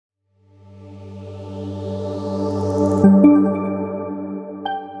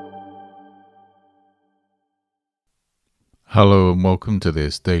Hello and welcome to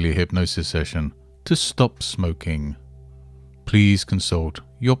this daily hypnosis session to stop smoking. Please consult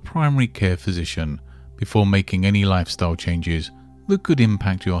your primary care physician before making any lifestyle changes that could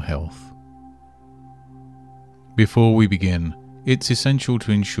impact your health. Before we begin, it's essential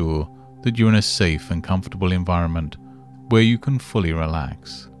to ensure that you're in a safe and comfortable environment where you can fully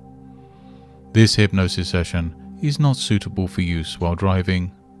relax. This hypnosis session is not suitable for use while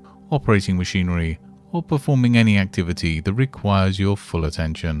driving, operating machinery, or performing any activity that requires your full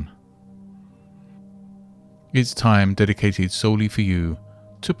attention. It's time dedicated solely for you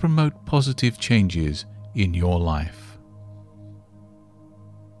to promote positive changes in your life.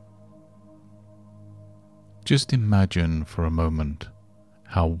 Just imagine for a moment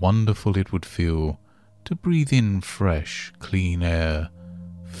how wonderful it would feel to breathe in fresh, clean air,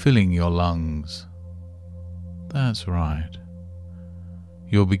 filling your lungs. That's right.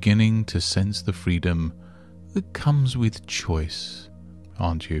 You're beginning to sense the freedom that comes with choice,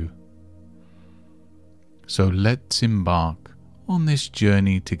 aren't you? So let's embark on this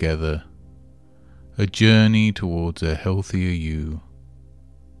journey together, a journey towards a healthier you.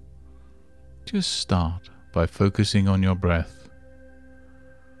 Just start by focusing on your breath.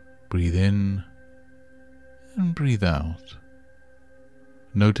 Breathe in and breathe out.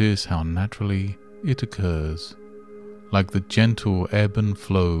 Notice how naturally it occurs, like the gentle ebb and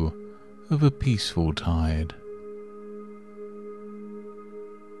flow of a peaceful tide.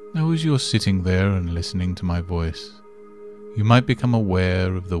 Now, as you're sitting there and listening to my voice, you might become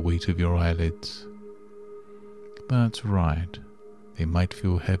aware of the weight of your eyelids. That's right, they might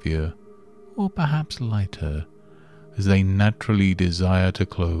feel heavier or perhaps lighter as they naturally desire to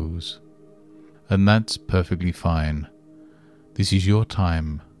close. And that's perfectly fine. This is your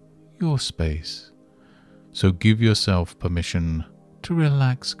time, your space. So give yourself permission to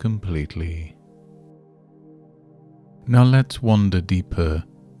relax completely. Now let's wander deeper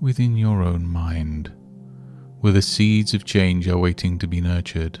within your own mind, where the seeds of change are waiting to be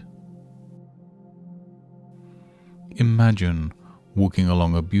nurtured. Imagine walking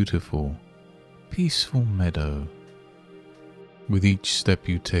along a beautiful, peaceful meadow. With each step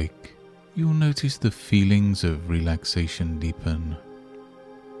you take, you'll notice the feelings of relaxation deepen.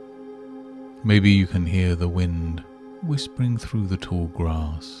 Maybe you can hear the wind whispering through the tall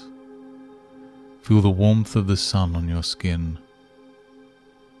grass. Feel the warmth of the sun on your skin.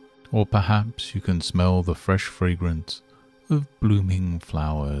 Or perhaps you can smell the fresh fragrance of blooming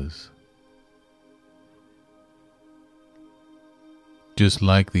flowers. Just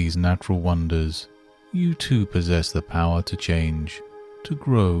like these natural wonders, you too possess the power to change, to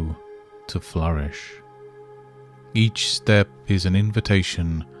grow, to flourish. Each step is an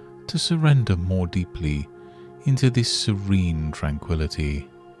invitation to surrender more deeply into this serene tranquility.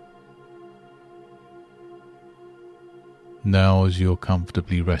 Now, as you're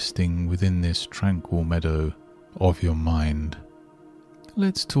comfortably resting within this tranquil meadow of your mind,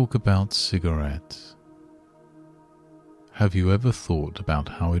 let's talk about cigarettes. Have you ever thought about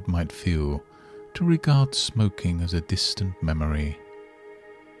how it might feel to regard smoking as a distant memory?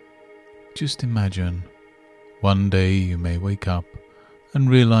 Just imagine, one day you may wake up and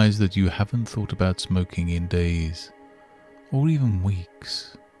realize that you haven't thought about smoking in days, or even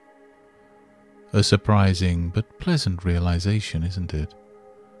weeks. A surprising but pleasant realization, isn't it?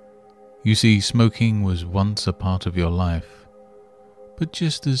 You see, smoking was once a part of your life, but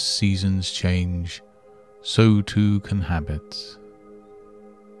just as seasons change, so too can habits.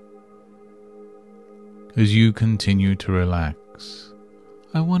 As you continue to relax,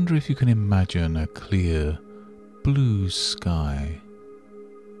 I wonder if you can imagine a clear, blue sky.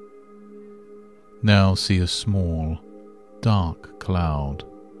 Now see a small, dark cloud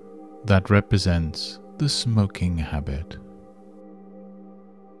that represents the smoking habit.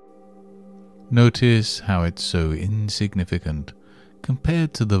 Notice how it's so insignificant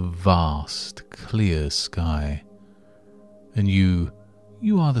compared to the vast, clear sky. And you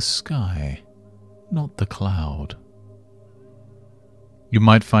are the sky, not the cloud. You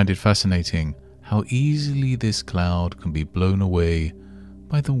might find it fascinating how easily this cloud can be blown away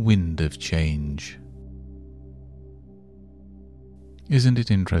by the wind of change. Isn't it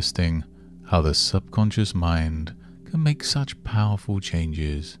interesting how the subconscious mind can make such powerful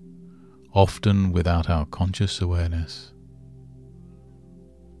changes, often without our conscious awareness?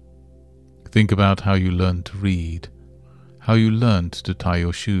 Think about how you learned to read, how you learned to tie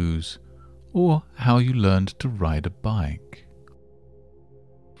your shoes, or how you learned to ride a bike.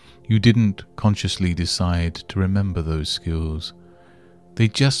 You didn't consciously decide to remember those skills. They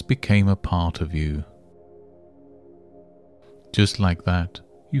just became a part of you. Just like that,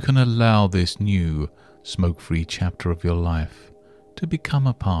 you can allow this new, smoke-free chapter of your life to become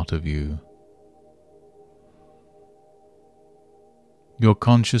a part of you. Your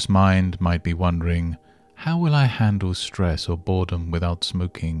conscious mind might be wondering, how will I handle stress or boredom without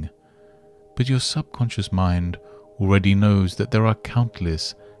smoking? But your subconscious mind already knows that there are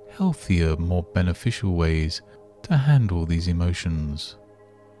countless healthier, more beneficial ways to handle these emotions.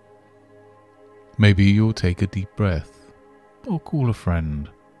 Maybe you'll take a deep breath, or call a friend,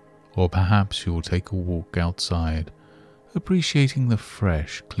 or perhaps you'll take a walk outside, appreciating the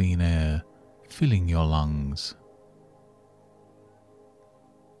fresh, clean air filling your lungs.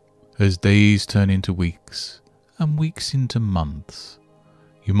 As days turn into weeks, and weeks into months,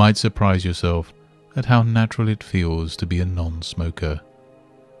 you might surprise yourself at how natural it feels to be a non-smoker.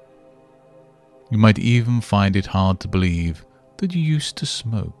 You might even find it hard to believe that you used to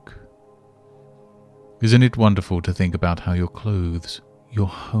smoke. Isn't it wonderful to think about how your clothes, your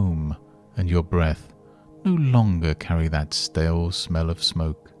home, and your breath no longer carry that stale smell of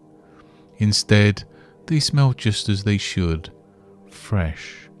smoke? Instead, they smell just as they should,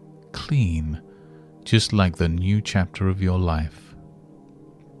 fresh, clean, just like the new chapter of your life.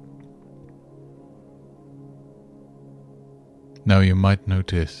 Now you might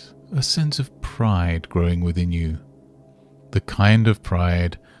notice a sense of pride growing within you, the kind of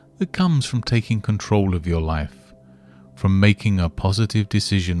pride that comes from taking control of your life, from making a positive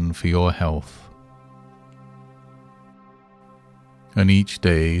decision for your health. And each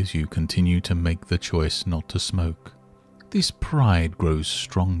day as you continue to make the choice not to smoke, this pride grows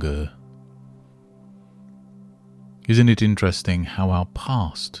stronger. Isn't it interesting how our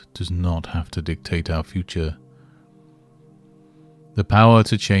past does not have to dictate our future? The power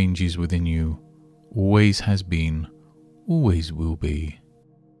to change is within you, always has been, always will be.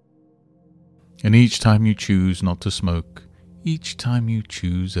 And each time you choose not to smoke, each time you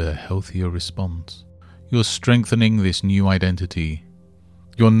choose a healthier response, you're strengthening this new identity.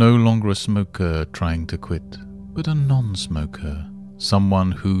 You're no longer a smoker trying to quit, but a non-smoker,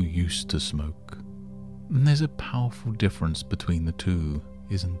 someone who used to smoke. And there's a powerful difference between the two,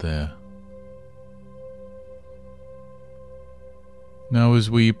 isn't there? Now,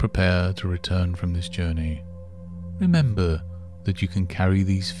 as we prepare to return from this journey, remember that you can carry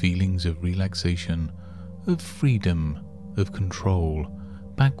these feelings of relaxation, of freedom, of control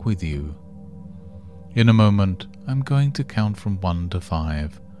back with you. In a moment, I'm going to count from 1 to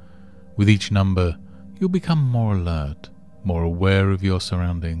 5. With each number, you'll become more alert, more aware of your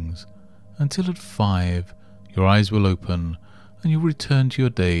surroundings, until at 5, your eyes will open and you'll return to your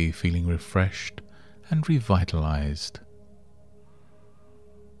day feeling refreshed and revitalized.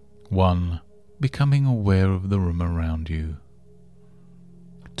 1. Becoming aware of the room around you.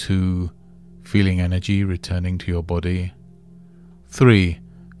 2. Feeling energy returning to your body. 3.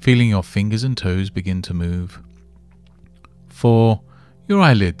 Feeling your fingers and toes begin to move. 4. Your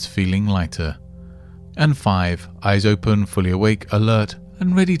eyelids feeling lighter. And 5. Eyes open, fully awake, alert,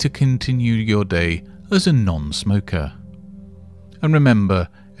 and ready to continue your day as a non-smoker. And remember,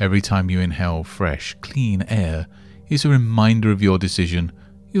 every time you inhale fresh, clean air is a reminder of your decision,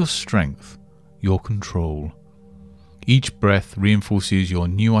 your strength, your control. Each breath reinforces your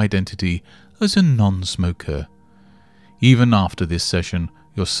new identity as a non-smoker. Even after this session,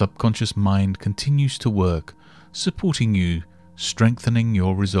 your subconscious mind continues to work, supporting you, strengthening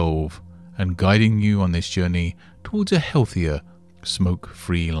your resolve, and guiding you on this journey towards a healthier,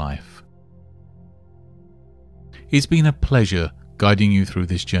 smoke-free life. It's been a pleasure guiding you through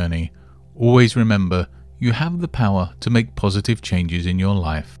this journey. Always remember, you have the power to make positive changes in your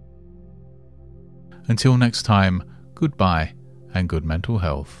life. Until next time, goodbye and good mental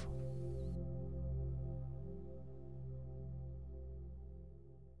health.